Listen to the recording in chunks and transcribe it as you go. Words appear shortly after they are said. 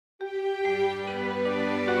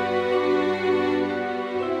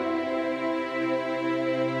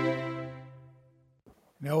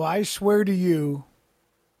No, I swear to you,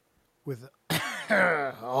 with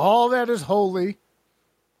all that is holy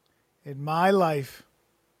in my life,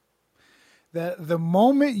 that the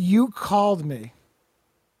moment you called me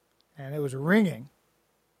and it was ringing,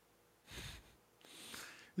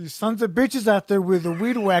 these sons of bitches out there with the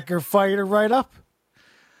weed whacker fired it right up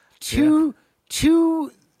to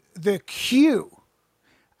the queue.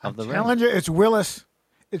 Of the ring. Telling you, it's Willis.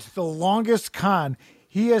 It's the longest con.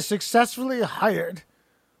 He has successfully hired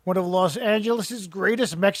one of Los Angeles'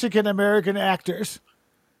 greatest Mexican-American actors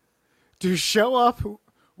to show up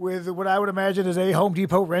with what I would imagine is a Home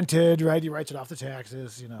Depot rented, right? He writes it off the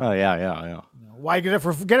taxes, you know. Oh, yeah. Why get it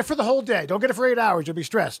for the whole day? Don't get it for 8 hours. You'll be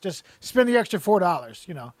stressed. Just spend the extra $4,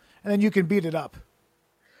 you know, and then you can beat it up.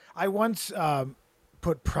 I once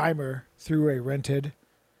put primer through a rented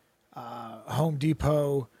Home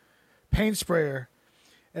Depot paint sprayer,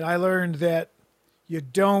 and I learned that you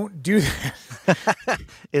don't do that.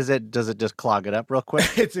 Does it just clog it up real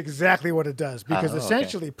quick? It's exactly what it does, because Oh, okay.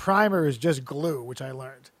 essentially primer is just glue, which I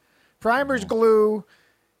learned. Primer's glue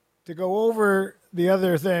to go over the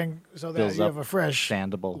other thing so that Fills you up have a fresh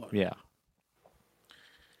Sandable. look. Yeah.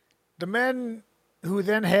 The men who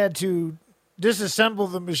then had to disassemble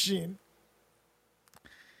the machine,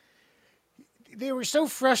 they were so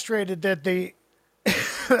frustrated that they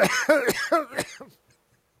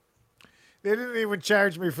didn't even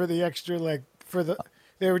charge me for the extra,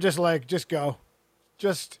 they were just like, just go.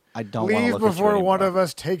 Just I don't wanna leave look at you before one anymore. of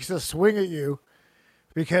us takes a swing at you,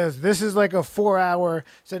 because this is like a 4 hour.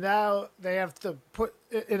 So now they have to put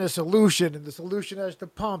it in a solution, and the solution has to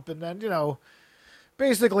pump. And then,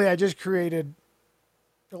 basically I just created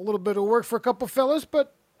a little bit of work for a couple fellas,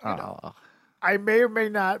 but Oh. I may or may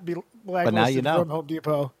not be blacklisted now you know. from Home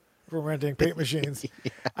Depot for renting paint machines.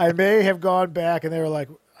 I may have gone back and they were like,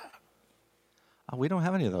 Oh, we don't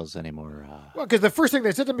have any of those anymore. well, because the first thing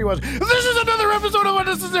they said to me was, "This is another episode of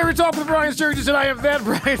Unnecessary Talk with Brian Sturgis, and I am that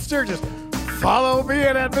Brian Sturgis. Follow me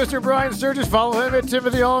at Mr. Brian Sturgis. Follow him at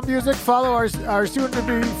Timothy All Music. Follow our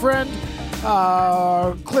soon-to-be friend,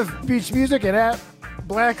 Cliff Beach Music, and at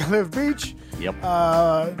Black Cliff Beach. Yep.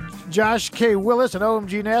 Josh K. Willis and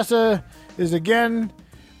OMG NASA is again.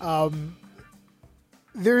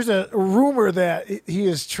 There's a rumor that he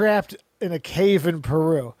is trapped in a cave in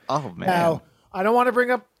Peru. Oh, man. Now, I don't want to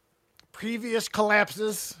bring up previous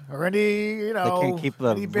collapses or any, They can't keep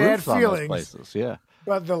the any bad roofs on those feelings. places. Yeah.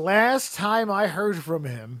 But the last time I heard from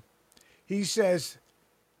him, he says,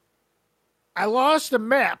 "I lost the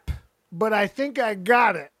map, but I think I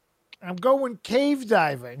got it. I'm going cave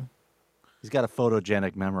diving." He's got a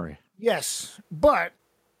photogenic memory. Yes, but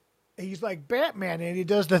he's like Batman, and he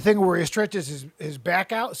does the thing where he stretches his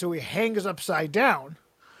back out so he hangs upside down.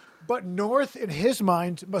 But north, in his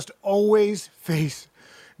mind, must always face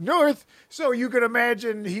north. So you could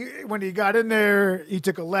imagine when he got in there, he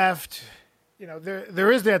took a left.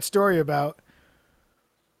 There is that story about,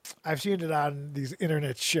 I've seen it on these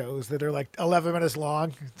internet shows that are like 11 minutes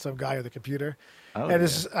long, some guy with a computer. Oh,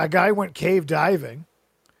 And a guy went cave diving,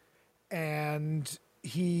 and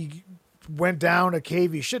he went down a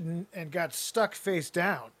cave he shouldn't and got stuck face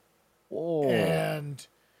down. Oh. And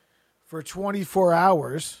for 24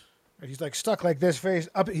 hours, and he's like stuck like this face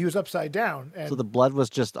up. He was upside down. And So the blood was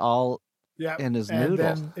just all yeah, in his and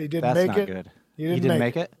noodles. then he didn't That's make not it. good. He He didn't, didn't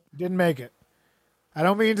make it? He didn't make it. I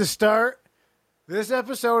don't mean to start this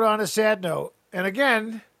episode on a sad note. And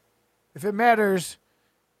again, if it matters,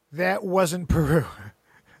 that wasn't Peru.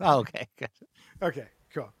 Oh, okay. Good. Okay,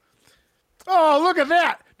 cool. Oh, look at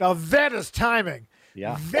that. Now that is timing.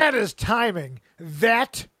 Yeah. That is timing.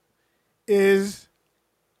 That is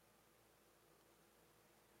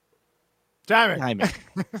timing. Timing.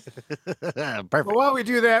 But Perfect. while we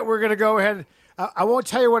do that, we're going to go ahead. I won't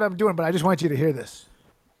tell you what I'm doing, but I just want you to hear this.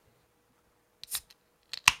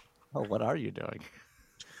 Oh, what are you doing?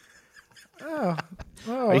 Oh,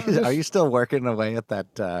 Are you still working away at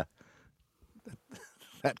that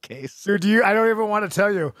that case? dude, I don't even want to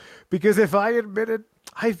tell you, because if I admit it,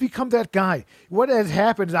 I've become that guy. What has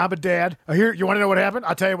happened is I'm a dad. You want to know what happened?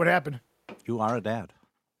 I'll tell you what happened. You are a dad.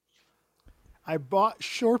 I bought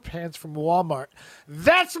short pants from Walmart.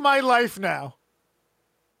 That's my life now.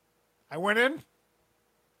 I went in.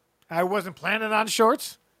 I wasn't planning on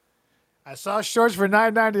shorts. I saw shorts for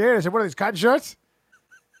 $9.98. I said, "What are these, cotton shorts?"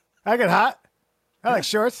 I get hot. I like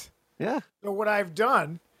shorts. Yeah. So what I've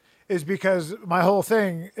done is, because my whole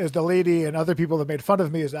thing is the lady and other people that made fun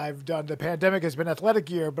of me, is the pandemic has been athletic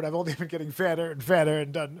year, but I've only been getting fatter and fatter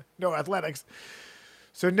and done no athletics.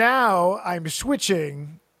 So now I'm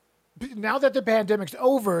switching. Now that the pandemic's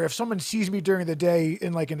over, if someone sees me during the day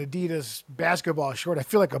in like an Adidas basketball short, I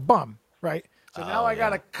feel like a bum, right? So now I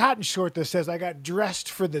got a cotton short that says I got dressed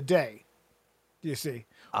for the day. You see,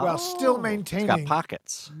 while still It's maintaining got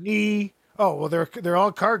pockets. knee. Oh well, they're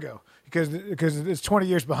all cargo because it's 20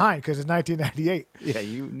 years behind because it's 1998. Yeah,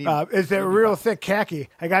 you need. It's that real thick khaki.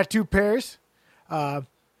 I got 2 pairs. Not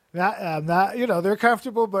they're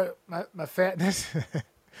comfortable, but my fatness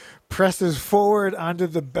presses forward onto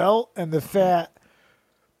the belt, and the fat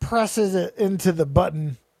presses it into the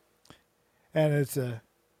button, and it's a.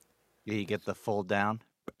 You get the fold down.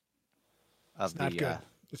 It's not good.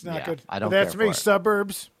 It's not good. I don't. But that's care me. for it.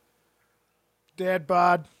 Suburbs. Dad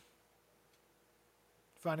bod.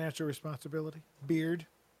 Financial responsibility. Beard.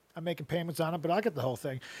 I'm making payments on it, but I'll get the whole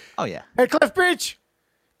thing. Oh yeah. Hey, Cliff Beach,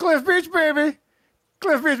 baby.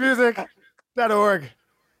 CliffBeachMusic.org.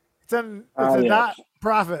 It's a not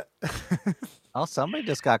profit. Oh, somebody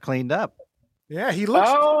just got cleaned up. Yeah, he looks.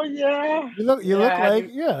 Oh yeah. You look like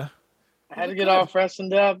I had to get all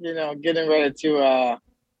freshened up, getting ready to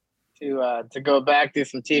go back, do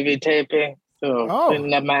some TV taping. So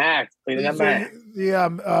cleaning up my act. The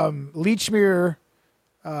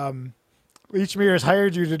Leechmere has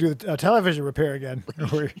hired you to do a television repair again.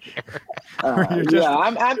 You're just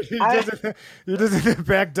in the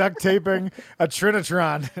back duct taping a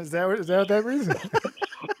Trinitron. Is that what that reason?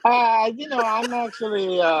 I'm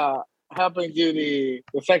actually helping do the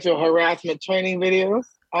sexual harassment training videos.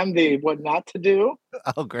 I'm the what not to do.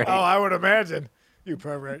 Oh, great. Oh, I would imagine. You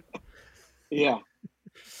pervert. Yeah.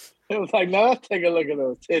 It was like, no, let's take a look at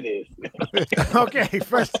those titties. Okay,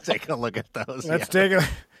 first take a look at those. Let's take a.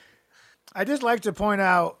 I just like to point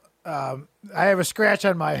out, I have a scratch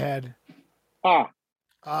on my head. I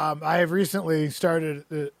have recently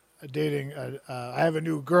started dating. I have a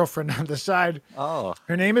new girlfriend on the side. Oh,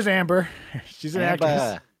 her name is Amber. She's an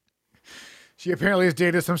actress. She apparently has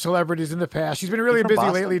dated some celebrities in the past. She's been really busy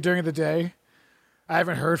lately during the day. I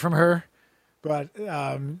haven't heard from her, but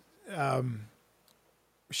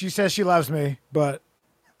she says she loves me, but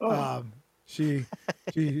she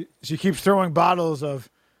keeps throwing bottles of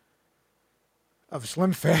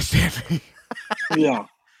Slim Fast at me. Yeah.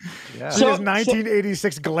 She has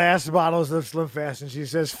 1986 glass bottles of Slim Fast, and she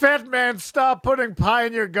says, "Fat man, stop putting pie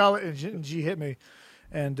in your gullet." And she hit me,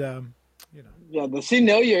 and Yeah, does she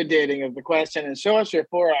know you're dating is the question, and show us your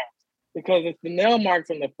forearms because it's the nail marks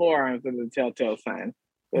on the forearms that are the telltale sign.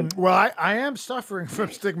 Well, I am suffering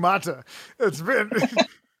from stigmata. It's been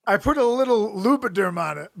I put a little Lubriderm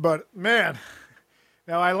on it, but man.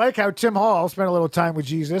 Now I like how Tim Hall spent a little time with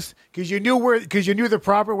Jesus because you knew the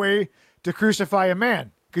proper way to crucify a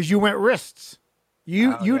man because you went wrists.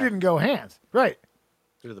 You didn't go hands, right?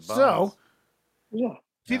 Through the bones. So, yeah.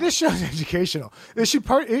 See, this show's educational. We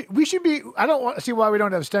should be. I don't want to see why we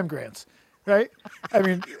don't have STEM grants, right? I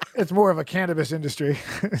mean, it's more of a cannabis industry.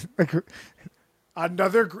 There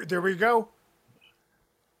we go.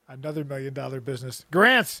 Another $1 million business.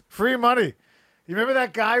 Grants, free money. You remember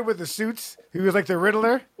that guy with the suits? He was like the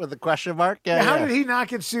Riddler with the question mark. Yeah. How did he not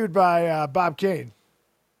get sued by Bob Kane?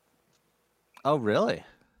 Oh, really?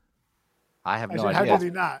 I have no idea. How did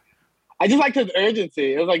he not? I just liked his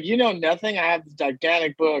urgency. It was like, nothing. I have this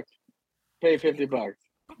gigantic book. Pay $50.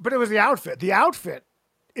 But it was the outfit. The outfit.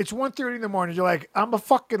 It's 1:30 in the morning. You're like, I'm a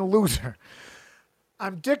fucking loser.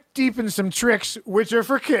 I'm dick deep in some tricks, which are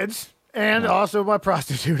for kids, and also my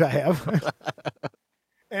prostitute I have.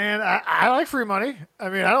 And I like free money. I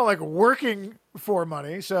mean, I don't like working for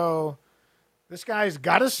money. So this guy's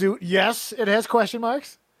got a suit. Yes, it has question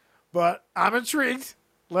marks, but I'm intrigued.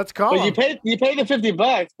 Let's call him. You pay the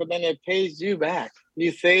 $50, but then it pays you back.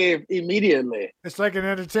 You save immediately. It's like an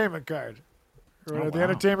entertainment card or the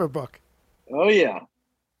entertainment book. Oh, yeah.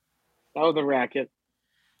 That was a racket.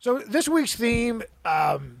 So this week's theme,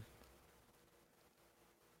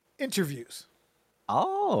 interviews.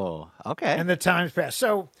 Oh, okay. And the times pass.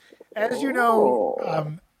 So, as you know,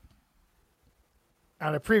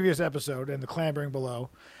 on a previous episode in the Clambering Below,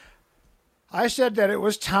 I said that it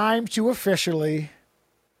was time to officially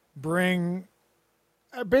bring.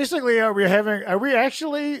 Basically,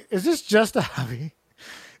 is this just a hobby?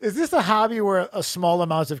 Is this a hobby where a small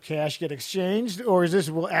amounts of cash get exchanged, or is this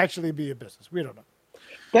will actually be a business? We don't know.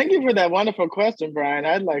 Thank you for that wonderful question, Brian.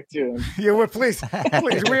 I'd like to. Yeah, well, please.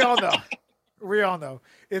 We all know. We all know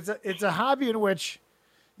it's a hobby in which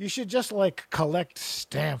you should just like collect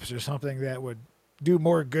stamps or something that would do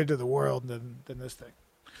more good to the world than this thing.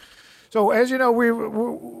 So as you know,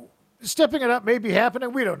 we're stepping it up may be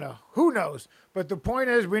happening. We don't know. Who knows? But the point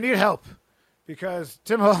is we need help because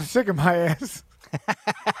Tim Hall's sick of my ass.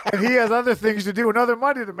 And he has other things to do and other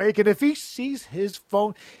money to make. And if he sees his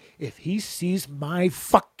phone, if he sees my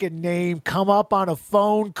fucking name come up on a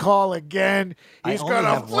phone call again, he's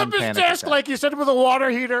gonna flip his desk like you said with a water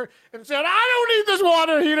heater and said, "I don't need this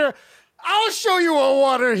water heater. I'll show you a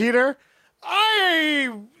water heater.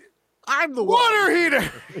 I'm the water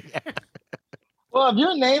heater." Well, if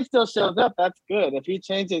your name still shows up, that's good. If he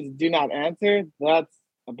changes "do not answer," that's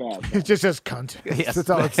a bad thing. It just says "cunt." Yes. That's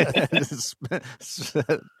all it says.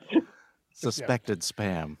 Suspected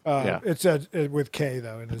spam. It's with K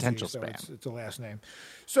though. In Potential Z, so spam. It's a last name.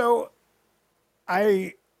 So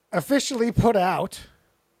I officially put out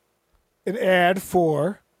an ad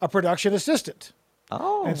for a production assistant.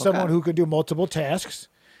 Oh, and someone who could do multiple tasks,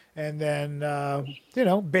 and then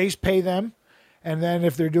base pay them, and then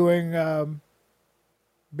if they're doing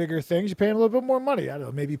bigger things, you pay them a little bit more money. I don't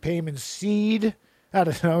know, maybe pay them in seed. I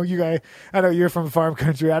don't know. You guys, I know you're from farm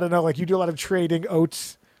country. I don't know, like you do a lot of trading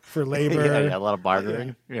oats for labor. Yeah, a lot of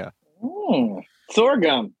bartering. Yeah.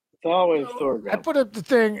 Sorghum. It's always sorghum. I put up the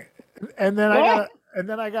thing, and then I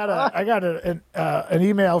got an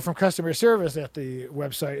email from customer service at the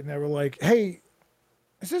website, and they were like, "Hey,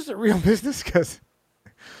 is this a real business? Because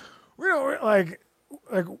we don't like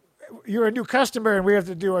you're a new customer, and we have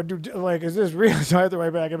to do our is this real?" So I have to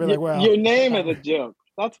write back and be like, "Well, your name is a joke.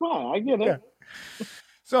 That's fine. I get it." Yeah.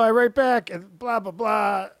 So I write back and blah blah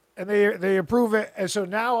blah, and they approve it, and so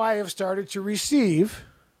now I have started to receive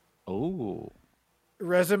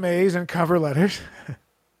resumes and cover letters.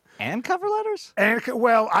 And cover letters? And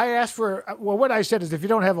I asked for what I said is, if you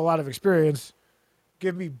don't have a lot of experience,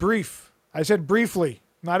 give me brief. I said briefly.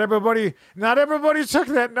 Not everybody took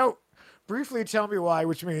that note. Briefly tell me why,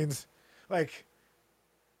 which means you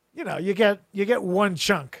get one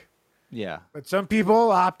chunk. Yeah. But some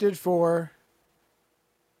people opted for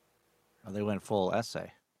they went full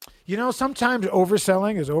essay. Sometimes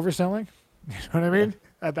overselling is overselling. You know what I mean?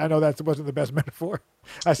 I know that wasn't the best metaphor.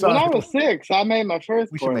 When I was 6, I made my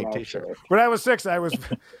first. We should make t-shirts. When I was 6, I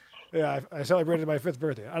celebrated my 5th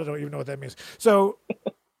birthday. I don't even know what that means. So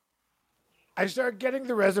I start getting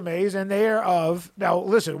the resumes, and they are now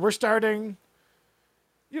listen, we're starting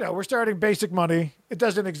basic money. It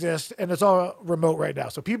doesn't exist, and it's all remote right now.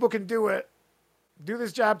 So people can do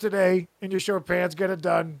this job today in your short pants, get it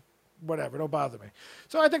done, whatever. Don't bother me.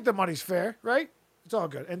 So I think the money's fair, right? It's all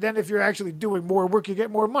good. And then if you're actually doing more work, you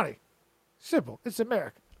get more money. Simple. It's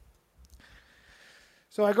America.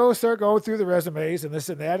 So I start going through the resumes and this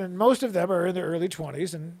and that, and most of them are in their early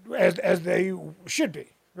 20s, and as they should be,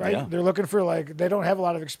 right? Yeah. They're looking for they don't have a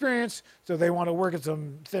lot of experience, so they want to work at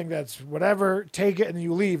something that's whatever, take it, and then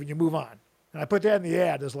you leave and you move on. And I put that in the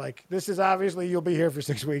ad as this is obviously you'll be here for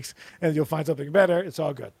 6 weeks and you'll find something better. It's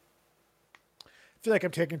all good. I feel like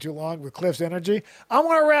I'm taking too long with Cliff's energy. I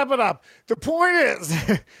want to wrap it up. The point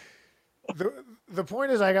is, the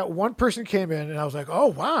point is I got one person came in and I was like, oh,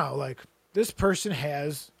 wow, this person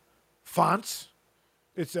has fonts.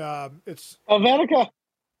 It's Helvetica.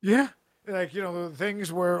 Yeah.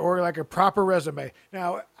 Things or a proper resume.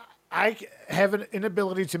 Now, I have an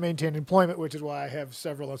inability to maintain employment, which is why I have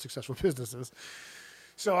several unsuccessful businesses.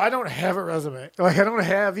 So I don't have a resume.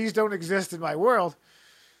 These don't exist in my world.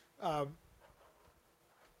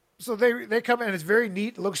 So they come in, and it's very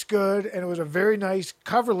neat, looks good, and it was a very nice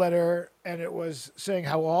cover letter, and it was saying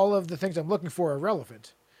how all of the things I'm looking for are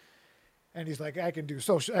relevant. And he's like, I can do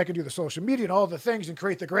the social media and all the things and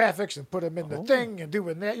create the graphics and put them in the thing and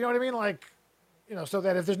doing that. You know what I mean? So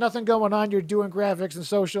that if there's nothing going on, you're doing graphics and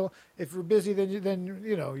social. If you're busy, then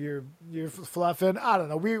you're fluffing. I don't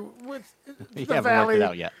know. With you the haven't Valley, worked it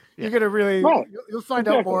out yet. You're gonna really you'll find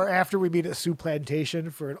out more after we meet at Sioux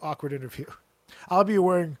Plantation for an awkward interview. I'll be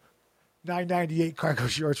wearing $9.98 cargo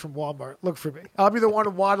shorts from Walmart. Look for me. I'll be the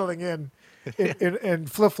one waddling in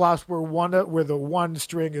flip flops where the one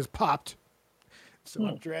string is popped. So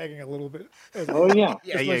I'm dragging a little bit. Oh yeah,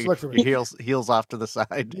 look for me. Heels off to the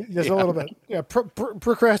side. Just a little bit. Yeah,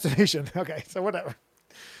 procrastination. Okay, so whatever.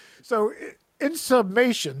 So in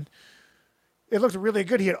summation, it looked really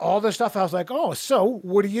good. He had all this stuff. I was like, oh, so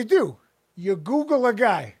what do? You Google a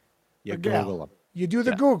guy. You Google him. You do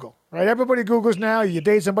the Google, right? Everybody Googles now. You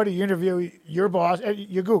date somebody, you interview your boss, and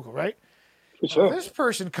you Google, right? For sure. This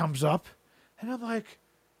person comes up, and I'm like,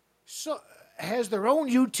 so has their own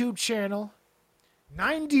YouTube channel,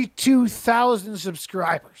 92,000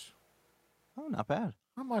 subscribers. Oh, not bad.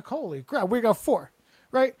 I'm like, holy crap, we got 4,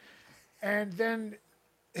 right? And then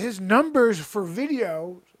his numbers for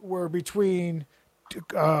video were between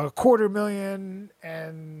 250,000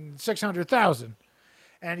 and 600,000.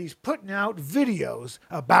 And he's putting out videos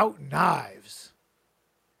about knives,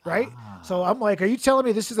 right? So I'm like, are you telling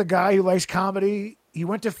me this is a guy who likes comedy? He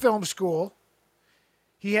went to film school.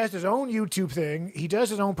 he has his own YouTube thing. He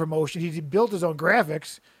does his own promotion. He built his own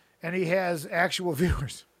graphics, and he has actual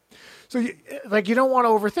viewers. So, you don't want to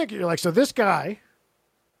overthink it. You're like, so this guy,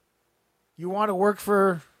 you want to work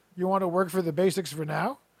for the basics for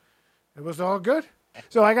now? It was all good.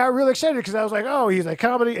 So I got really excited because I was like, oh, he's like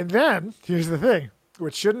comedy. And then, here's the thing,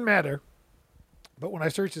 which shouldn't matter. But when I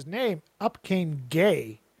searched his name, up came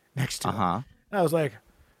gay next to him. And I was like,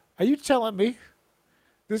 are you telling me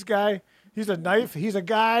this guy, he's a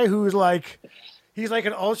guy who's like, he's like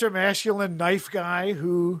an ultra masculine knife guy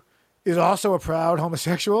who is also a proud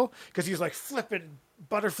homosexual because he's like flipping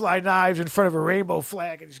butterfly knives in front of a rainbow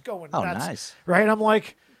flag and he's going nuts. Oh, nice. Right? I'm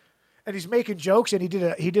like, and he's making jokes and he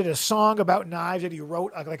did a song about knives and he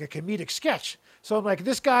wrote like a comedic sketch. So I'm like,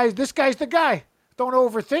 this guy's the guy. Don't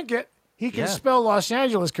overthink it. He can spell Los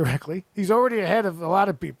Angeles correctly. He's already ahead of a lot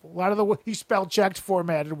of people. He spell checked,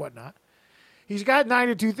 formatted, whatnot. He's got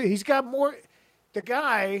 92. He's got more. The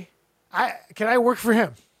guy, can I work for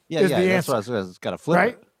him? Yeah, that's what I was got to flip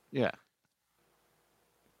right? It. Yeah.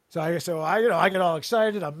 So I get all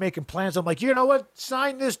excited. I'm making plans. I'm like, you know what?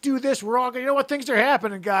 Sign this, do this. We're all gonna, you know what? Things are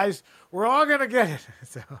happening, guys. We're all gonna get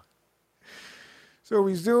it. So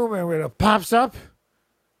we zoom and when it pops up,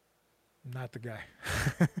 not the guy.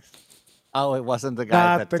 Oh, it wasn't the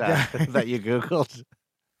guy that you Googled?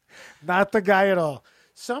 Not the guy at all.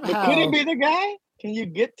 Somehow. But could it be the guy? Can you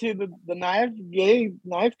get to the gay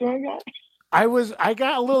knife throwing guy? I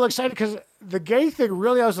got a little excited because the gay thing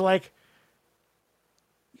really, I was like,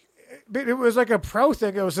 it was like a pro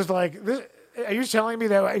thing. It was just like, this, are you telling me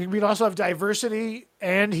that we'd also have diversity?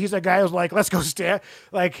 And he's a guy who's like, let's go stand.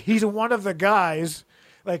 Like, he's one of the guys.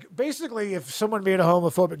 Like, basically, if someone made a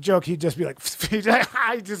homophobic joke, he'd just be like,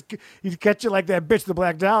 he'd catch you like that bitch, the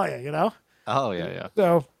Black Dahlia, you know? Oh, yeah.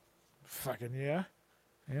 So, fucking yeah.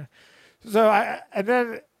 So,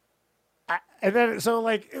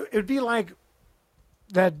 it'd be like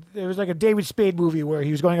that. It was like a David Spade movie where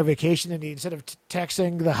he was going on vacation and instead of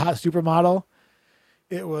texting the hot supermodel,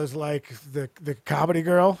 it was like the comedy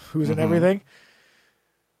girl who's in everything.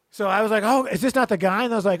 So I was like, oh, is this not the guy?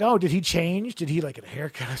 And I was like, oh, did he change? Did he like get a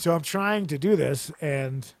haircut? So I'm trying to do this,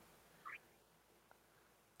 and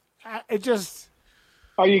it just.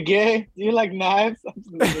 Are you gay? Do you like knives?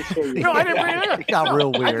 No, I didn't bring it up. It got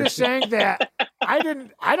real weird. I'm just saying that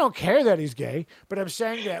I don't care that he's gay, but I'm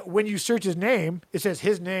saying that when you search his name, it says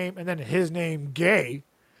his name and then his name gay.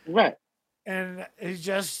 Right. And he's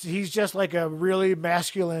just like a really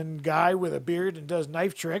masculine guy with a beard and does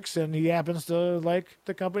knife tricks, and he happens to like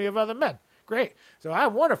the company of other men. Great. So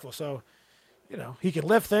I'm wonderful. So, he can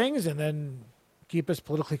lift things and then keep us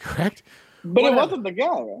politically correct. But it wasn't the guy,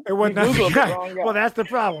 right? It wasn't the guy. Well, that's the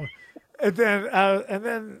problem. And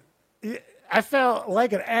then I felt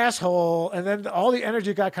like an asshole, and then all the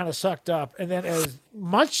energy got kind of sucked up. And then, as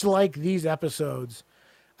much like these episodes,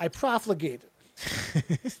 I profligated.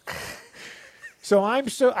 So I'm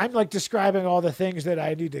like describing all the things that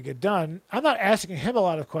I need to get done. I'm not asking him a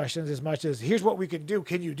lot of questions as much as here's what we can do.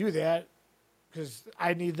 Can you do that? Because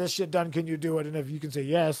I need this shit done. Can you do it? And if you can say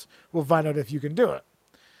yes, we'll find out if you can do it.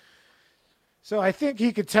 So I think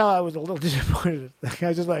he could tell I was a little disappointed. I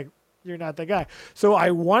was just like, you're not the guy. So I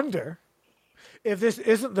wonder if this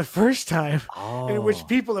isn't the first time in which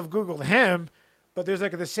people have Googled him, but there's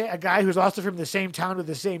like a guy who's also from the same town with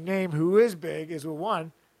the same name who is big is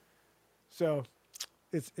one. So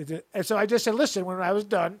and so I just said, listen, when I was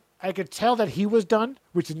done, I could tell that he was done,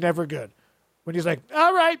 which is never good. When he's like,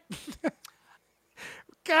 all right,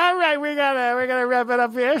 we're gonna wrap it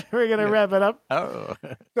up here. We're gonna wrap it up. Oh.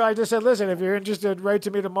 So I just said, listen, if you're interested, write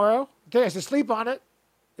to me tomorrow. Okay, I said, sleep on it.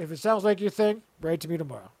 If it sounds like your thing, write to me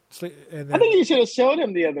tomorrow. And then, I think you should have showed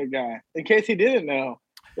him the other guy in case he didn't know.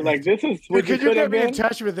 Like, this is what could you get me in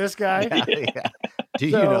touch with this guy? Yeah. Do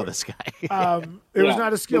you know this guy? It was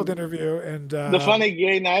not a skilled interview, and the funny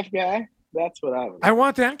gay knife guy. That's what I was. I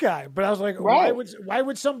want that guy, but I was like, right. why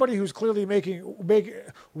would somebody who's clearly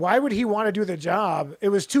why would he want to do the job? It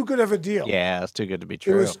was too good of a deal. Yeah, it's too good to be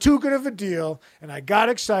true. It was too good of a deal, and I got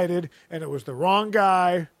excited, and it was the wrong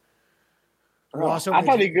guy. I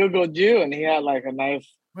thought he Googled you, and he had like a nice.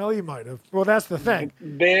 Well, he might have. Well, that's the thing.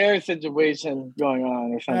 Bear situation going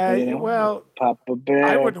on or something. Well, Papa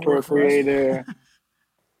Bear, procreator.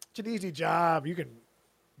 It's an easy job. You can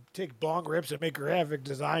take bong rips and make graphic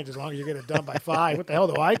designs as long as you get it done by 5. What the hell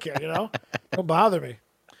do I care, Don't bother me.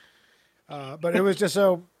 But it was just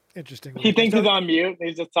so interesting. He thinks he's on mute.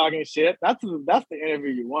 He's just talking shit. That's the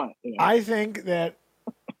interview you want. I think that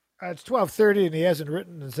it's 12:30 and he hasn't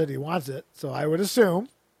written and said he wants it. So I would assume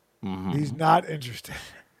he's not interested.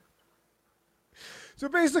 So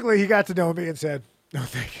basically he got to know me and said, No,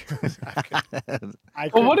 thank you.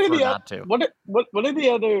 Well, what are the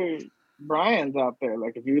other Brian's out there?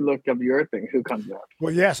 Like, if you look up your thing, who comes up?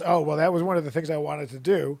 Well, yes. Oh, well, that was one of the things I wanted to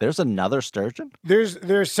do. There's another Sturgeon?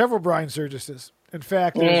 There's several Brian Sturgises. In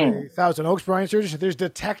fact, there's a Thousand Oaks Brian Sturgis. There's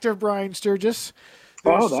Detective Brian Sturgis.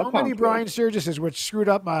 There's so many Brian Sturgises, which screwed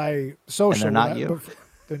up my social. And they're not you.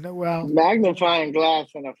 Well, magnifying glass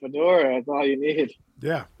and a fedora is all you need.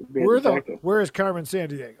 Yeah. Where is Carmen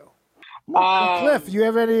Sandiego? Cliff, you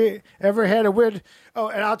ever had a weird? Oh,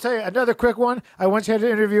 and I'll tell you another quick one. I once had an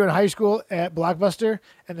interview in high school at Blockbuster,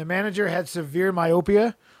 and the manager had severe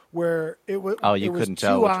myopia, where it was couldn't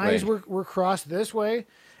tell two eyes were crossed this way,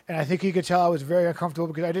 and I think he could tell I was very uncomfortable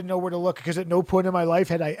because I didn't know where to look. Because at no point in my life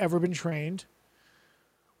had I ever been trained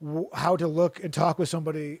how to look and talk with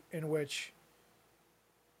somebody in which.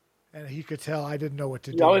 And he could tell I didn't know what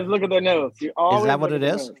to do. You always look at their nose. Is that what it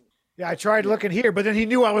is? Yeah, I tried looking here, but then he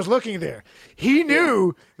knew I was looking there. He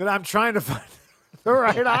knew that I'm trying to find the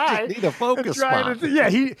right eye. Need a focus spot.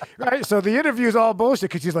 Right. So the interview's all bullshit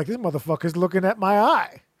because he's like, this motherfucker's looking at my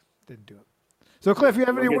eye. Didn't do it. So, Cliff, you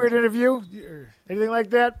have any weird interview? Anything like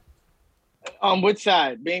that? On which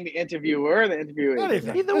side? Being the interviewer or the interviewee?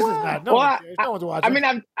 Anything. Either one. No one's watching. I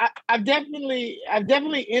mean, I've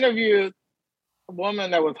definitely interviewed a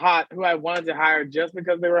woman that was hot who I wanted to hire just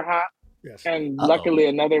because they were hot. Yes. And luckily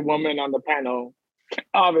another woman on the panel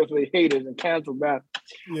obviously hated and canceled that.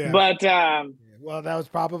 Yeah. But well, that was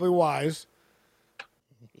probably wise.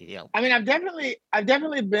 Yeah. I mean, I've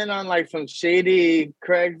definitely been on like some shady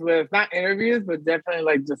Craigslist, not interviews, but definitely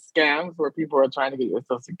like just scams where people are trying to get your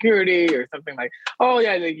Social Security or something like, oh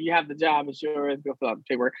yeah, like, you have the job insurance, go fill out the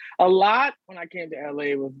paperwork. A lot when I came to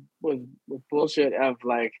LA was bullshit of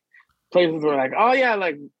like places where like, oh yeah,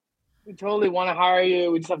 like we totally want to hire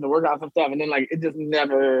you. We just have to work out some stuff, and then like it just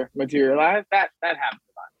never materialized. That happens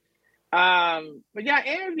a lot. But yeah,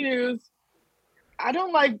 interviews. I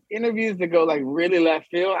don't like interviews that go like really left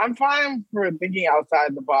field. I'm fine for thinking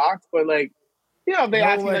outside the box, but like, you know, if they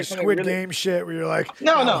ask me like Squid really... Game shit where you're like,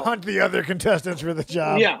 no, hunt the other contestants for the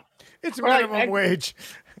job. Yeah, it's minimum wage.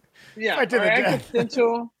 Yeah, or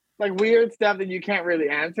existential, like weird stuff that you can't really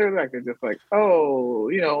answer. Like they're just like, oh,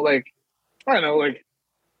 you know, like I don't know, like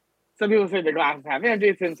some people say the glass is half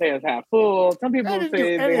empty, some say it's half full. Some people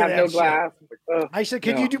say they have no glass. Like, I said,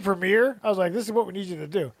 can you do Premiere? I was like, this is what we need you to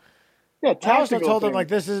do. Yeah, I also told them like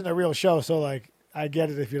this isn't a real show, so like I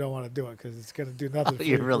get it if you don't want to do it because it's gonna do nothing.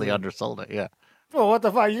 You really undersold it, yeah. Well, what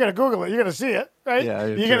the fuck? You're gonna Google it. You're gonna see it, right? Yeah,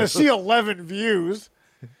 you're gonna see 11 views.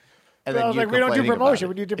 And then I was like, we don't do promotion.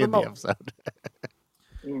 We need to promote.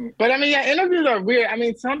 But I mean, yeah, interviews are weird. I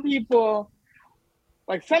mean, some people,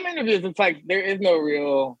 like some interviews, it's like there is no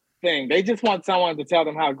real thing. They just want someone to tell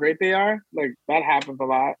them how great they are. Like that happens a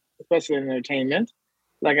lot, especially in entertainment.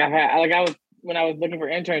 Like when I was looking for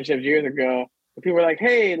internships years ago, people were like,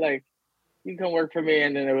 hey, like, you can work for me.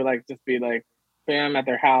 And then it would like just be like them at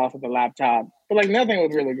their house with a laptop. But like nothing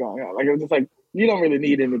was really going on. Like it was just like, you don't really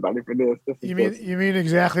need anybody for this. You mean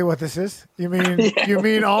exactly what this is? You mean you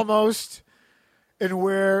mean almost in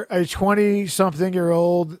where a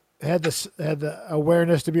 20-something-year-old had the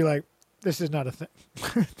awareness to be like, this is not a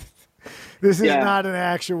thing. This is not an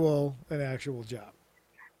actual job.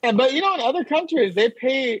 Yeah, but you know, in other countries they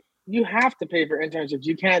pay. You have to pay for internships.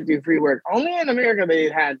 You can't do free work. Only in America they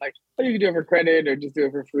had like, oh, you can do it for credit or just do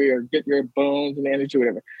it for free or get your bones in the industry,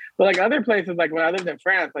 whatever. But like other places, like when I lived in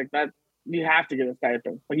France, like that, you have to get a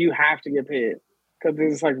stipend. Like you have to get paid because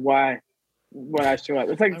it's like why I show up.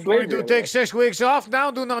 It's like I'm going to take 6 weeks off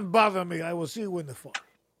now. Do not bother me. I will see you in the fall.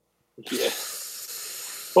 Yeah.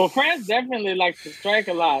 Well, France definitely likes to strike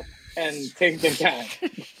a lot and take their time.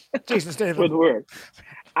 Jason Statham with work.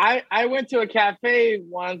 I went to a cafe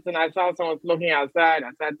once and I saw someone looking outside.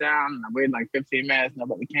 I sat down and I waited like 15 minutes.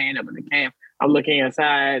 Nobody came. I'm looking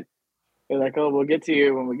outside. They're like, oh, we'll get to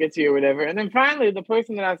you when we get to you, whatever. And then finally, the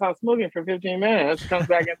person that I saw smoking for 15 minutes comes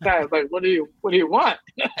back inside. It's like, what do you want?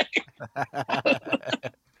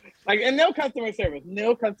 Like, and no customer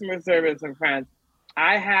service in France.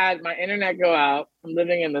 I had my internet go out. I'm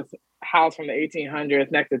living in this house from the 1800s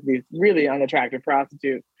next to these really unattractive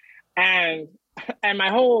prostitutes. And my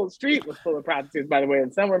whole street was full of prostitutes, by the way.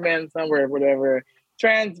 And some were men, some were whatever.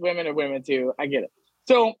 Trans women are women too. I get it.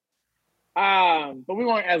 So, but we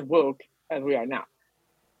weren't as woke as we are now.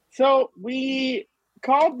 So we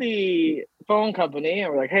called the phone company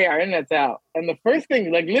and we're like, hey, our internet's out. And the first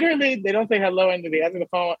thing, like literally, they don't say hello into the answer the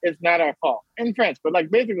phone. It's not our fault in French, but like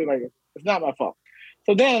basically like, it's not my fault.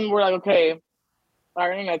 So then we're like, okay,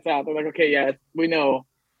 our internet's out. They're like, okay, yeah, we know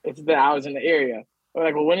it's the hours in the area. They're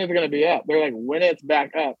like, well, when is it going to be up? They're like, when it's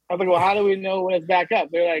back up. I was like, well, how do we know when it's back up?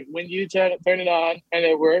 They're like, when you turn it on and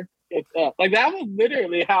it works, it's up. Like that was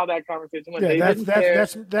literally how that conversation went. Yeah,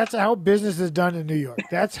 that's how business is done in New York.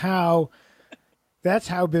 That's how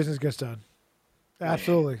business gets done.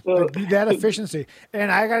 Absolutely. So, that efficiency. And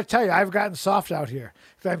I got to tell you, I've gotten soft out here.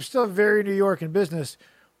 I'm still very New York in business,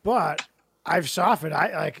 but I've softened.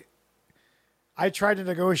 I tried to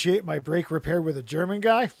negotiate my brake repair with a German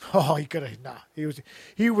guy. Oh, he could have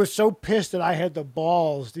He was so pissed that I had the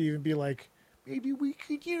balls to even be like, maybe we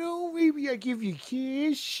could, maybe I give you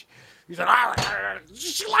cash. He's like,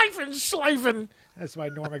 slaving. That's my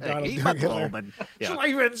Norm Macdonald doing Hitler.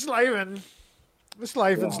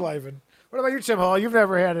 Slaving. What about you, Tim Hall? You've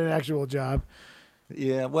never had an actual job.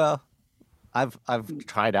 Yeah, well, I've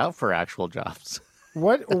tried out for actual jobs.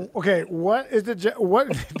 What? Okay. What is the job?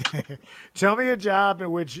 What? Tell me a job in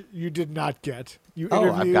which you did not get. You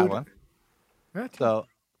interviewed. I've got one. What? So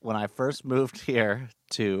when I first moved here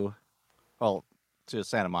to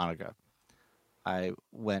Santa Monica, I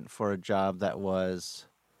went for a job that was,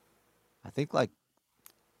 I think I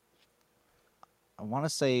want to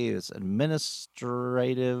say it's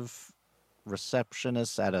administrative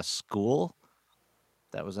receptionist at a school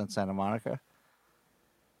that was in Santa Monica.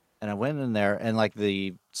 And I went in there, and like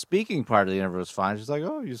the speaking part of the interview was fine. She's like,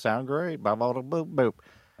 "Oh, you sound great." Blah blah blah boop boop.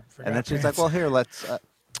 And then she's like, "Well, here, let's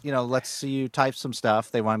see you type some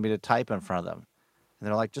stuff." They wanted me to type in front of them, and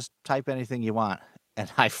they're like, "Just type anything you want."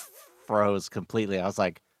 And I froze completely. I was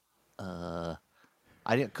like,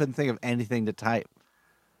 couldn't think of anything to type.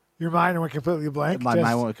 Your mind went completely blank. My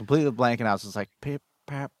mind went completely blank, and I was just like, "Pip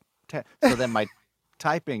pap." So then my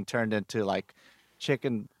typing turned into like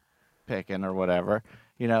chicken picking or whatever.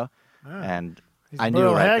 And I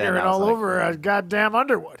knew right then. Haggard all over a goddamn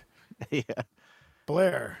Underwood. Yeah.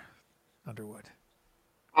 Blair Underwood.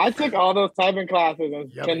 I took all those typing classes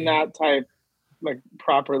and cannot type like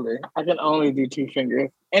properly. I can only do 2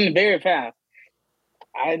 fingers and very fast.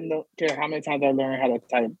 I don't care how many times I learned how to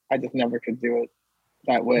type. I just never could do it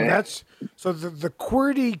that way. Well, so the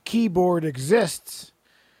QWERTY keyboard exists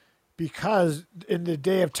because in the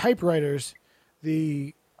day of typewriters,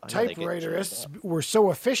 the typewriterists were so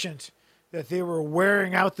efficient that they were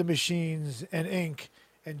wearing out the machines and ink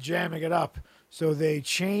and jamming it up. So they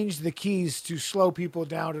changed the keys to slow people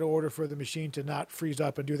down in order for the machine to not freeze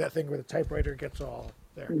up and do that thing where the typewriter gets all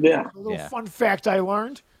there. Yeah. A little fun fact I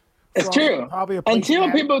learned. It's true. Probably until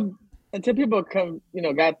people come,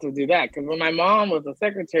 got to do that. Because when my mom was a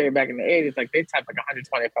secretary back in the 80s, like they typed like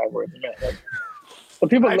 125 words a minute. Like, so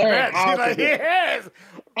people learn how to do it.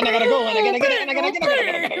 And I gotta go, and I gotta get it, and I gotta get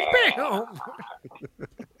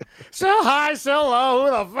it. So high, so low, who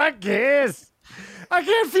the fuck cares? I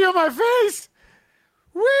can't feel my face.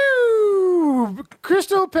 Woo!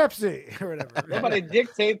 Crystal Pepsi or whatever. Nobody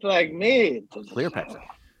dictates like me. Clear Pepsi.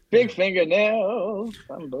 Big fingernails.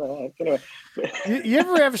 I'm black. Anyway. You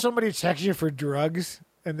ever have somebody text you for drugs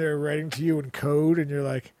and they're writing to you in code and you're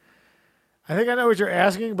like, I think I know what you're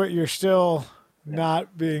asking, but you're still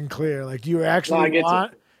not being clear. Like, do you actually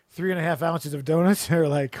want 3.5 ounces of donuts? Or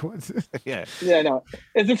like, what's it? Yeah, no.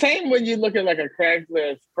 It's the same when you look at like a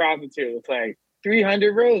Craigslist prostitute. It's like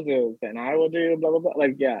 300 roses and I will do blah, blah, blah.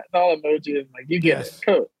 Like, yeah, it's all emojis. Like, you get it.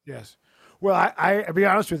 Cool. Yes. Well, I'll be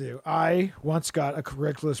honest with you. I once got a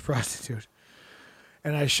Craigslist prostitute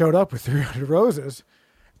and I showed up with 300 roses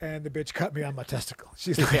and the bitch cut me on my testicle.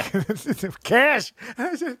 She's like, cash.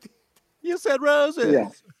 I said, you said roses. Yeah.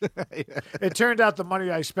 It turned out the money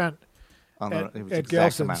I spent at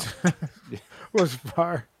Gelson's was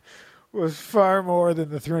far more than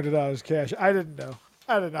the $300 cash. I didn't know.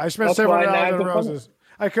 I spent several dollars on roses.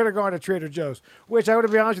 I could have gone to Trader Joe's, which I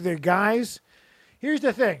would be honest with you, guys. Here's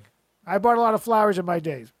the thing. I bought a lot of flowers in my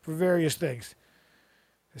days for various things.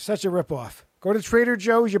 It's such a ripoff. Go to Trader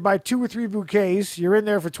Joe's, you buy 2 or 3 bouquets. You're in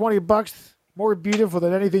there for $20, more beautiful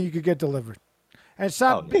than anything you could get delivered. And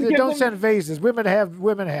some don't send vases. Women have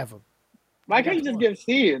them. Why can't you just give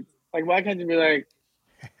seeds? Like, why can't you be like,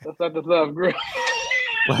 let's let this love grow?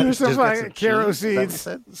 Here's some like Caro seeds.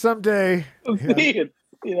 Someday. Seeds,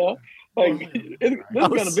 like this is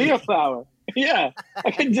gonna be a flower. Yeah,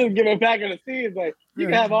 I can just give it back in the seeds. Like, you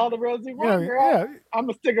can have all the roses you want, girl. Yeah. I'm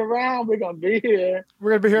gonna stick around. We're gonna be here.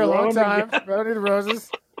 We're gonna be here a long time. I don't need the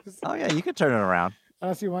roses. Oh yeah, you can turn it around. I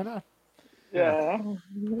don't see why not. Yeah.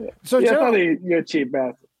 So Joe, you're a cheap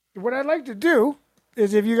bastard. What I'd like to do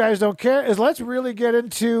is, if you guys don't care, is let's really get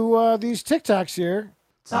into these TikToks here.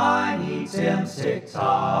 Tiny Tim's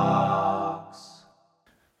TikToks.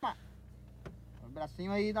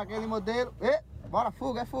 Bracinho aí naquele modelo. Bora,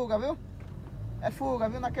 fuga, viu? É fuga,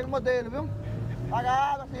 viu? Naquele modelo, viu?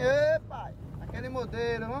 Pagado assim, pai. Aquele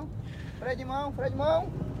modelo, ó. Freio de mão, freio de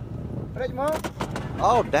mão. Freio de mão.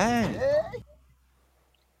 Oh, dang. Ei.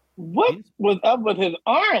 What was up with his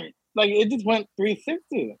arm? Like it just went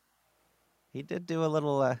 360. He did do a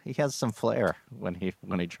little. He has some flair when he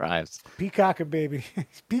drives. Peacocking, baby.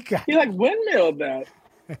 Peacock. He like windmilled that.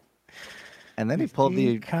 And then he pulled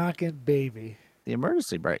Peacocking, baby. the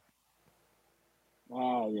emergency brake.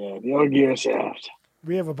 Oh yeah, the old gear shaft.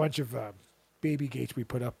 We have a bunch of baby gates we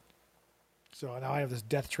put up. So now I have this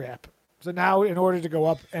death trap. So now, in order to go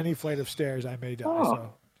up any flight of stairs, I may die. Oh.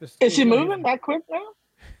 So just, Is she moving that quick now?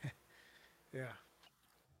 Yeah.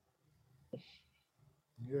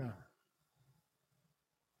 Yeah.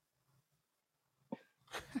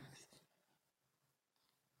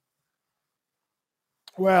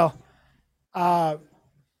 Well, I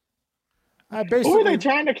Who are basically. they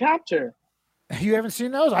trying to capture? You haven't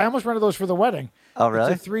seen those? I almost rented those for the wedding. Oh,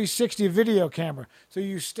 really? It's a 360 video camera. So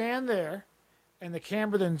you stand there, and the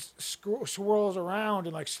camera then swirls around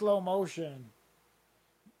in like slow motion.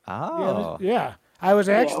 Oh. Yeah. I was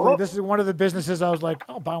actually, well- this is one of the businesses I was like,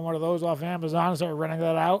 I'll buy one of those off Amazon and start renting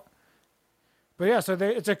that out. But yeah, so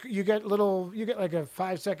you get like a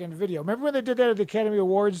 5-second video. Remember when they did that at the Academy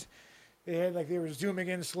Awards? They were zooming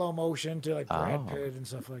in slow motion to like Brad Oh. Pitt and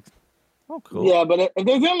stuff like that. Oh, cool. Yeah, but if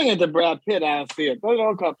they're zooming into Brad Pitt, I see it. There's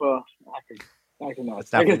a couple. I can It's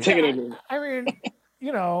take not it or leave it. I mean,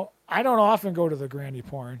 I don't often go to the granny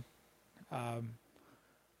porn.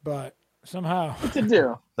 But somehow, What to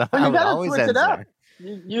do? The Well, you it gotta always switch it ends up. there.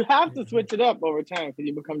 You have to switch it up over time because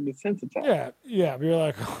you become desensitized. yeah, you're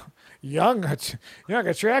like, young,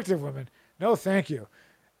 attractive women. No, thank you.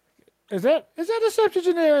 Is that a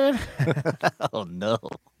septuagenarian? Oh, no.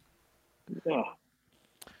 Yeah.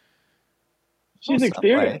 She's Subway.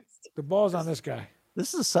 experienced. The ball's on this guy.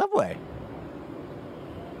 This is Subway.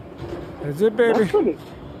 Is it, baby? That's pretty.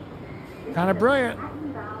 Kind of brilliant.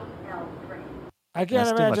 I can't That's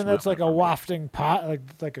too much imagine that's like a movement. wafting pot,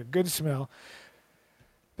 like a good smell.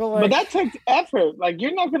 But like, But that takes effort. Like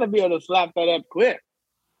you're not gonna be able to slap that up quick.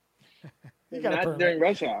 you got a Not permit. during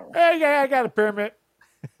rush hour. Hey, yeah, I got a permit.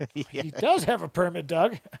 Yeah. He does have a permit,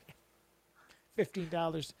 Doug.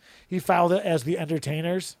 $15. He filed it as the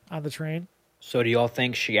entertainers on the train. So do y'all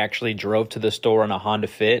think she actually drove to the store in a Honda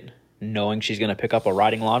Fit knowing she's going to pick up a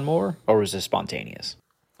riding lawnmower, or was this spontaneous?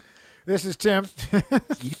 This is Tim.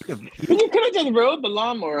 But you could have just rode the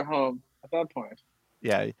lawnmower home at that point.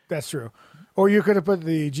 Yeah. That's true. Or you could have put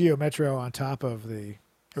the Geo Metro on top of the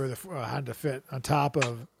Honda Fit on top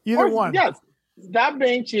of either Or, one. Yes. Stop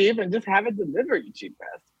being cheap and just have it delivered, you cheap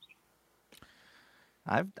bastard.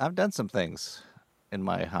 I've done some things in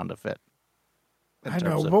my Honda Fit. in I know,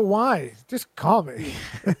 terms of- but why? Just call me.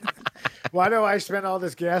 Why do I spend all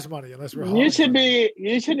this gas money unless we're hauling You shouldn't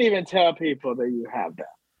even tell people that you have that.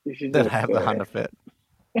 You should that just have the say, Honda Fit.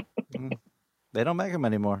 They don't make them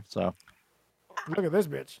anymore, so Look at this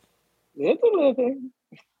bitch. It's a little thing.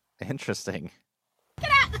 interesting.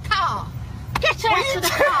 The car. Get out of the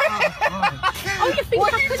car. Oh, you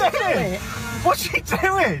think I could do it? What's she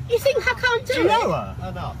doing? You think I can't do Do you it? know her?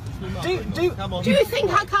 Do you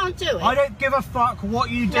think I can't do it? I don't give a fuck what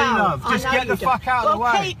you do, No, love. I Just know get the you fuck don't. out of the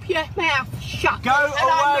Well, way. keep your mouth shut. Go and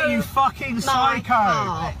I away, you move fucking my psycho.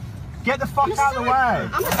 car. Get the fuck I'm out of the way.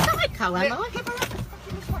 I'm a psycho, am I?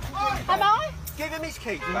 Am I? Give him his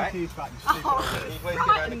keys back. Oh,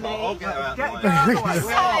 frighten me.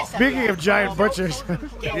 Get Speaking of giant butchers, Give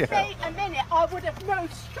me a minute, I would have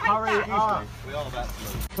moved straight Hurry back. up.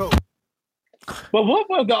 But what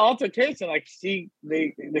was the altercation? Like she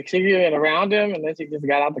went around him and then she just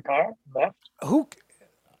got out the car, left. who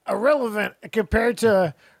irrelevant compared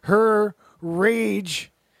to her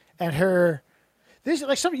rage and her this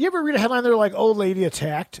like some you ever read a headline they're like old lady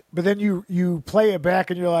attacked, but then you play it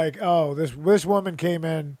back and you're like, oh, this woman came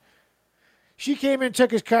in, she came in,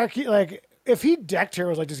 took his car key. Like if he decked her,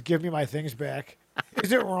 was like, just give me my things back.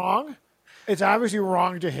 Is it wrong? It's obviously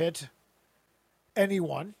wrong to hit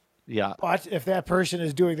anyone. Yeah. But if that person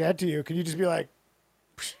is doing that to you, can you just be like,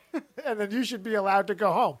 and then you should be allowed to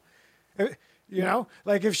go home? You know,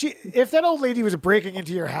 like if that old lady was breaking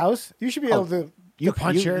into your house, you should be able to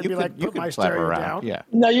punch her and be like, put my slap her stereo around. down. Yeah.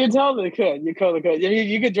 No, you totally could. You totally could. I mean,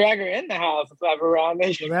 you could drag her in the house and slap her around.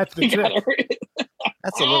 Then Well, that's the you trick. gotta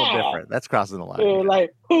That's a little different. That's crossing the line. You're yeah.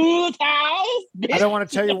 like, whose house? I don't want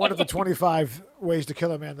to tell you one of the 25 ways to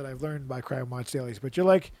kill a man that I've learned by Crime Watch Dailies, but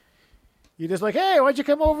you're just like, hey, why'd you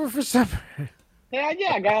come over for supper? Yeah,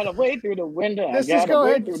 I got to wait through the window. Let's I got just to go wait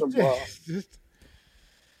ahead. through the wall.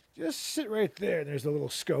 Just sit right there. And there's a little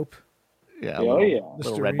scope. Yeah. Oh, little- yeah.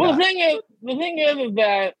 little Mr. red Well, dot. the thing is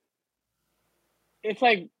that it's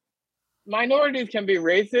like minorities can be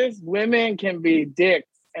racist, women can be dicks,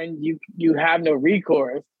 and you have no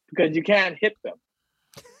recourse because you can't hit them.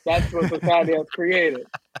 That's what society has created.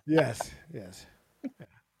 Yes.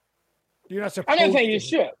 You're not supposed I'm not saying to. you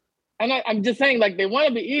should. I'm just saying like they want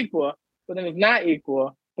to be equal, but then it's not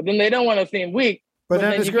equal. But then they don't want to seem weak. But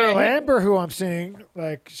then this you girl can't hit Amber, who I'm seeing,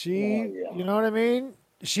 like she, Oh, yeah. you know what I mean?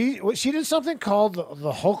 She did something called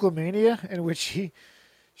the Hulkamania, in which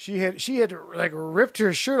she had like ripped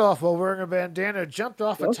her shirt off while wearing a bandana, jumped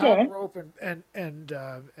off a Okay. top rope, and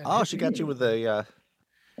Oh, she got you with the.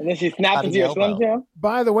 And then she snapped Out of into your the Slim elbow. Jim.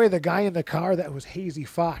 By the way, the guy in the car, that was Hazy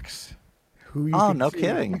Fox. Who you Oh, could no see-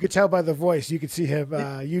 kidding. You could tell by the voice. You could see him.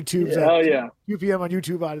 YouTube's Oh, yeah. 2 p.m. on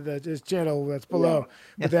YouTube on his channel that's below.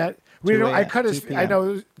 But that 2 I a.m., cut his. 2 I p.m.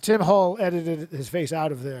 know Tim Hall edited his face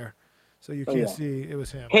out of there, so you can't yeah. see it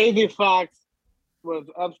was him. Hazy Fox was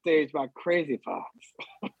upstaged by Crazy Fox.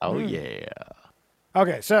 Oh Mm. yeah.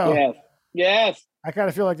 Okay, so Yes. I kind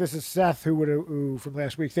of feel like this is Seth who from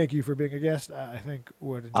last week. Thank you for being a guest. I think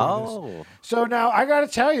would enjoy this. Oh, So now I got to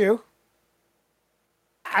tell you,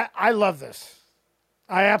 I love this.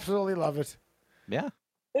 I absolutely love it. yeah.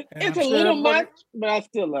 And It's I'm a sure little everybody- much, but I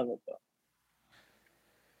still love it though.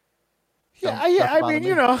 Yeah, Some yeah. stuff I bother mean, me.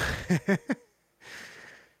 you know,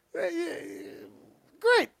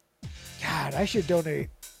 great. God, I should donate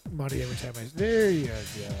money every time I. There you go.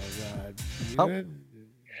 God. Oh.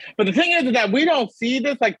 But the thing is that we don't see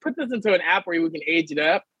this. Like, put this into an app where we can age it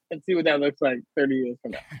up and see what that looks like 30 years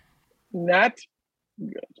from now. Not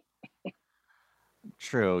good.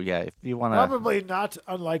 True. Yeah. If you want Probably not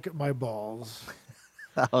unlike my balls.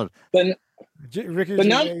 to. But Ricky But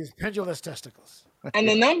none- Gervais' pendulous testicles. and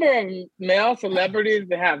the number of male celebrities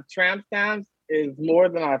that have tramp stamps is more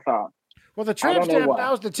than I thought. Well, the I tramp don't know stamp why.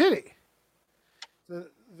 now is the titty.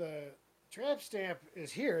 The tramp stamp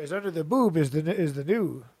is here. Is under the boob. Is the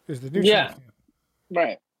new Yeah. tramp stamp.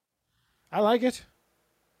 Right. I like it.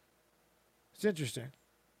 It's interesting.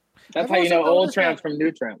 That's I've how you also know old noticed tramps that- from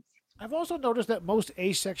new tramps. I've also noticed that most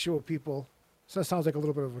asexual people. So that sounds like a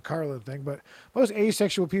little bit of a Carlin thing, but most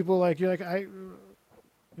asexual people, like you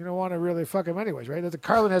don't want to really fuck him anyways, right? The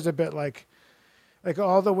Carlin has a bit like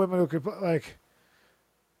all the women who could like.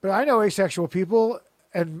 But I know asexual people,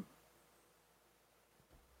 and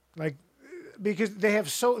like because they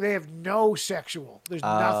have no sexual. There's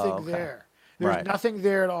nothing okay. there. There's Right. nothing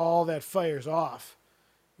there at all that fires off.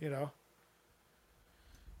 You know.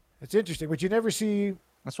 It's interesting, but you never see.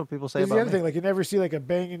 That's what people say Here's the about other me. thing, like you never see like a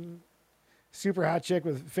banging super hot chick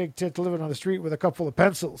with fake tits living on the street with a cup full of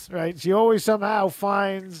pencils, right? She always somehow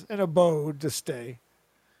finds an abode to stay.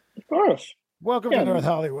 Of course. Welcome Yeah. to North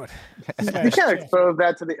Hollywood. You can't expose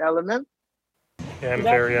that to the elements. Yeah, I'm That's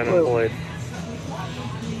very true. unemployed.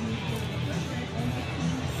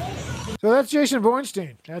 So that's Jason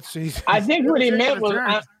Bornstein. He's I think what he taking meant a was,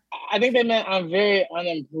 turn. I think they meant I'm very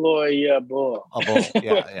unemployable. Oh, bull.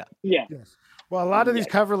 Yeah. Yeah. Yes. Well, a lot of these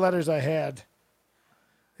cover letters I had,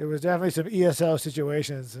 it was definitely some ESL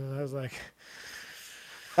situations, and I was like,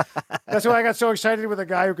 that's why I got so excited with a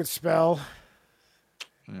guy who could spell.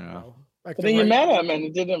 Yeah. Like But the then you right- met him and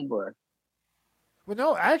it didn't work. Well,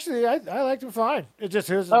 no, actually, I liked him fine. It just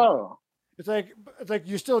his. Oh. It's like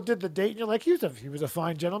you still did the date, and you're like, he was a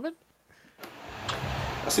fine gentleman.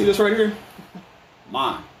 I see this right here.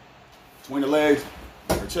 Mine. Between the legs,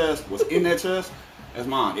 her chest, what's in that chest, that's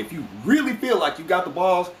mine. If you really feel like you got the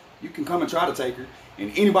balls, you can come and try to take her.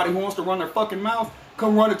 And anybody who wants to run their fucking mouth,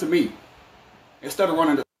 come run it to me. Instead of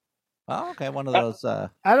running to Oh, okay. One of those. I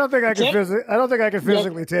don't think I could. Tim- I don't think I could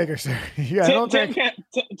physically take her, sir. Yeah, I Tim, don't think.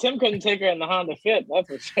 Tim couldn't take her in the Honda Fit. That's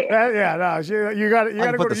for sure. Yeah, no. You got to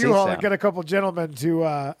can go put to the U-Haul seats and down. get a couple gentlemen to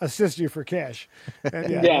assist you for cash.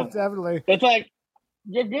 And yeah, Yeah. it's definitely. It's like,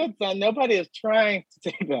 you're good, son. Nobody is trying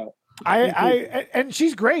to take that. And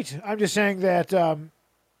she's great. I'm just saying that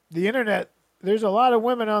the internet. There's a lot of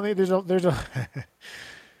women on the. There's a.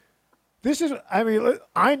 This is. I mean,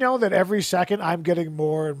 I know that every second I'm getting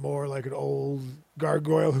more and more like an old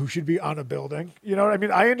gargoyle who should be on a building. You know what I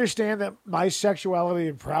mean? I understand that my sexuality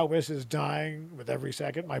and prowess is dying with every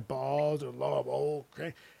second. My balls are low. I'm old.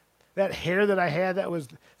 Okay? That hair that I had that was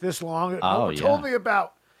this long. that no Oh, one yeah. told me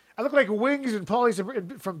about. I look like Wings and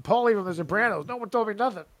Paulie from The Sopranos. No one told me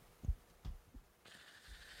nothing.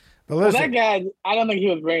 But Well, listen, that guy, I don't think he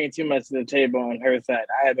was bringing too much to the table on her side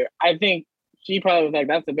either. I think she probably was like,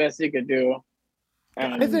 that's the best she could do.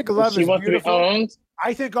 I think love she is wants beautiful. to be owned.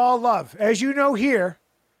 I think all love, as you know here,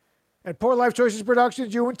 at Poor Life Choices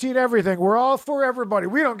Productions, you and Teen Everything, we're all for everybody.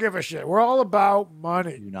 We don't give a shit. We're all about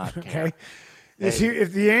money. Do not care. Okay.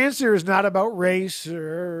 If the answer is not about race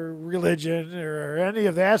or religion or any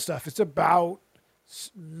of that stuff, it's about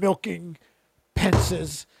milking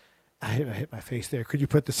Pence's. I hit my face there. Could you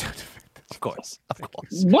put the sound effect? Of course. Of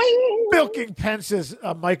course. Boing! Milking Pence's,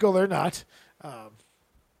 Michael or not.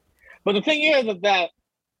 But the thing is that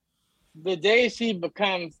the day she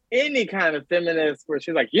becomes any kind of feminist where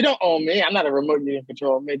she's like, you don't own me, I'm not a remote, you can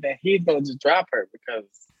control me, then he's going to just drop her because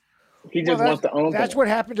he just wants to own her. That's what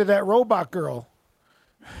happened to that robot girl.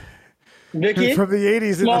 Vicky? From the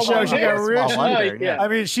 80s in the show. She got real. Yeah. I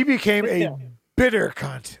mean, she became a bitter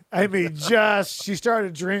cunt. I mean, she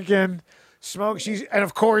started drinking, smoke. And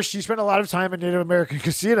of course, she spent a lot of time in Native American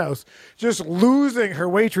casinos, just losing her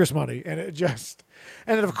waitress money. And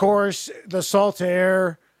then of course, the salt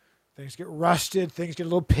air, things get rusted, things get a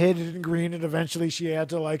little pitted and green, and eventually she had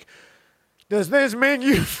to like, does this make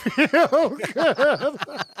you feel good?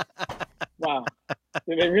 Wow.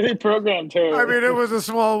 They really programmed her. I mean, it was a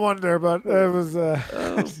small wonder, but it was.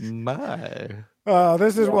 Oh, my.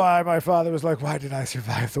 This is why my father was like, why did I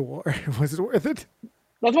survive the war? Was it worth it?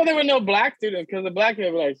 That's why there were no black students, because the black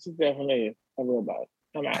people were like, she's definitely a robot.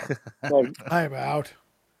 I'm out. Like, I'm out.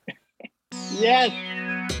 yes.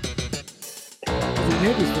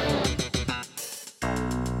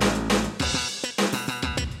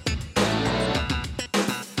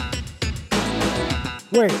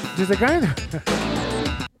 Wait, there's a guy in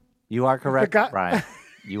there. You are correct, Brian.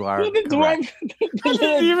 You are The correct.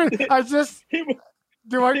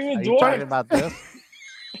 Do Are you talking about this?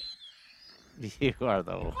 You are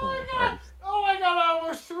the worst. Oh my god, I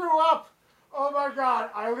almost threw up. Oh my god,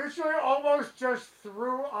 I literally almost just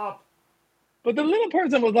threw up. But the little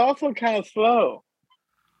person was also kind of slow.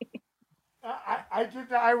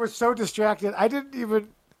 I was so distracted. I didn't even.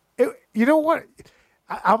 You know what?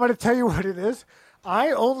 I'm going to tell you what it is.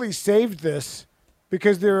 I only saved this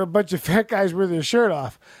because there were a bunch of fat guys with their shirt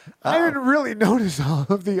off. I didn't really notice all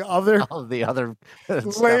of the other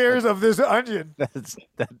layers of this onion.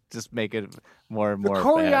 That just make it more and more. The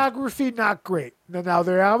choreography not great. Now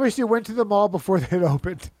they obviously went to the mall before they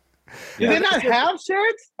opened. Do they not have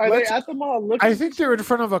shirts? Are they at the mall looking? I think they're in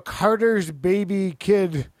front of a Carter's Baby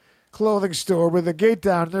Kid clothing store with the gate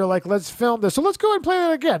down. And they're like, let's film this. So let's go and play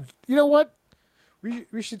that again. You know what? We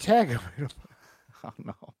should tag him. Oh,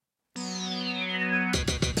 no.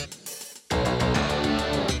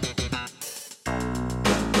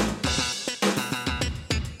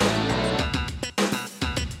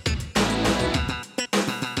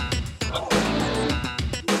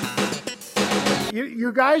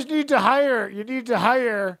 You guys need to hire. You need to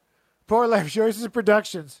hire Poor Life Choices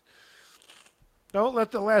Productions. Don't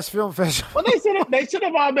let the last film festival. Well, they should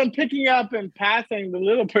have all been picking up and passing the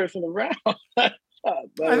little person around. I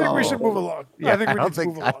think we should move along. Yeah, I think we need to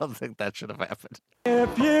move along. I don't think that should have happened.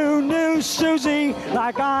 If you knew Susie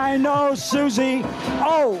like I know Susie,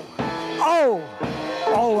 oh,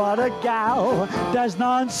 what a gal. There's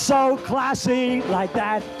none so classy like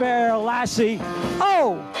that fair lassie.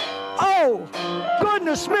 Oh,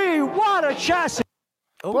 goodness me, what a chassis.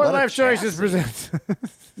 Poor Life Choices presents.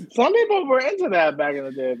 Some people were into that back in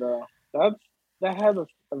the day, though. That had a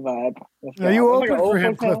vibe. Now you Like opened an for him,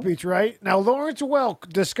 old Cliff song. Beach, right? Now Lawrence Welk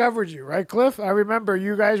discovered you, right, Cliff? I remember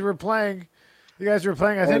you guys were playing. I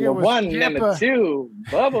think it was one and Tampa. the two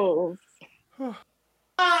bubbles. You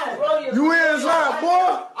inside,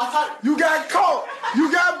 boy. You got caught.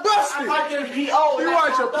 You got busted. You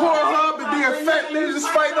watch a Pornhub and then fat ninjas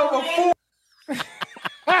fight over food.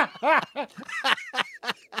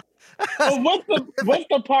 Well, what's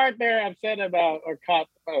the part they're upset about or caught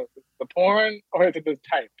the most? Is it the porn or is it the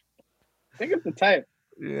type? I think it's the type.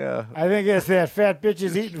 Yeah. I think it's that fat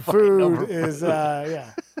bitches eating food is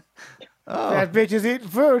yeah. Fat bitches eating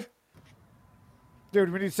food.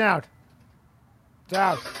 Dude, we need sound.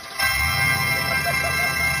 Sound.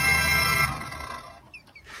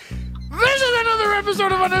 This is another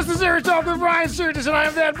episode of Unnecessary Talk with Brian Sturgis, and I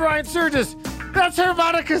am that Brian Sturgis. That's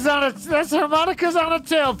harmonicas on a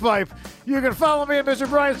tailpipe. You can follow me at Mr.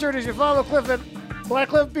 Brian Sturgis. You follow Cliff at Black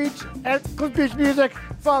Cliff Beach at Cliff Beach Music.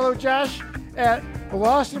 Follow Josh at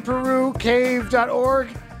LostInPeruCave.org.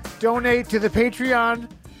 Donate to the Patreon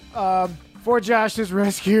for Josh's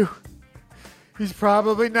rescue. He's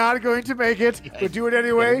probably not going to make it, but do it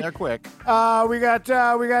anyway. They're quick. We got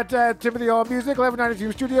Timothy All Music,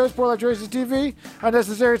 1192 Studios, Poor Life Choices TV,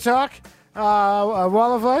 Unnecessary Talk,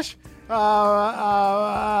 Wall of Flesh.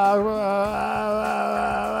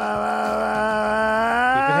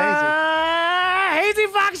 Hazy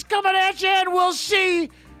Fox coming at you, and we'll see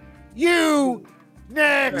you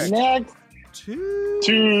next.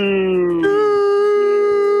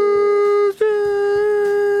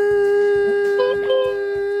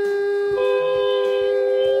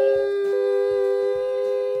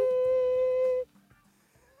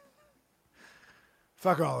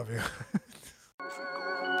 Fuck all of you.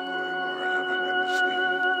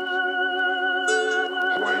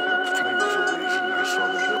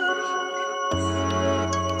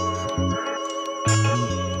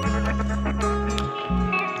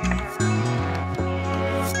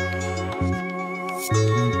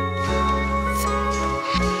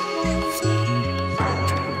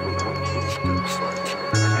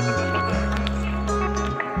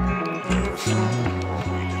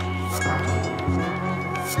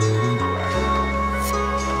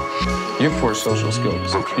 You have poor social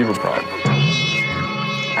skills. You have a problem.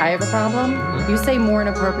 I have a problem? You say more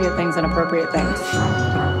inappropriate things than appropriate things.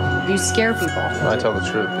 You scare people. I tell the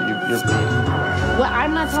truth. You're... What,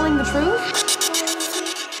 I'm not telling the truth?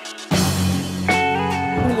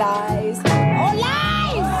 Lies. Oh,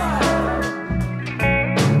 lies!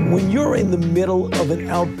 When you're in the middle of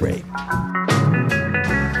an outbreak,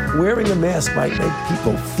 wearing a mask might make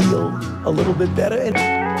people feel a little bit better. And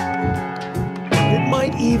it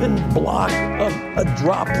might even block a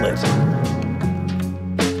droplet.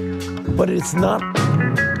 But it's not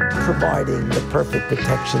providing the perfect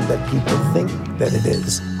protection that people think that it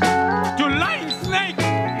is. You lying snake!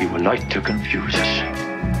 You would like to confuse us.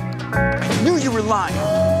 I knew you were lying.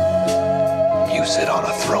 You sit on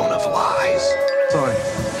a throne of lies. Sorry,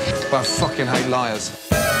 but I fucking hate liars.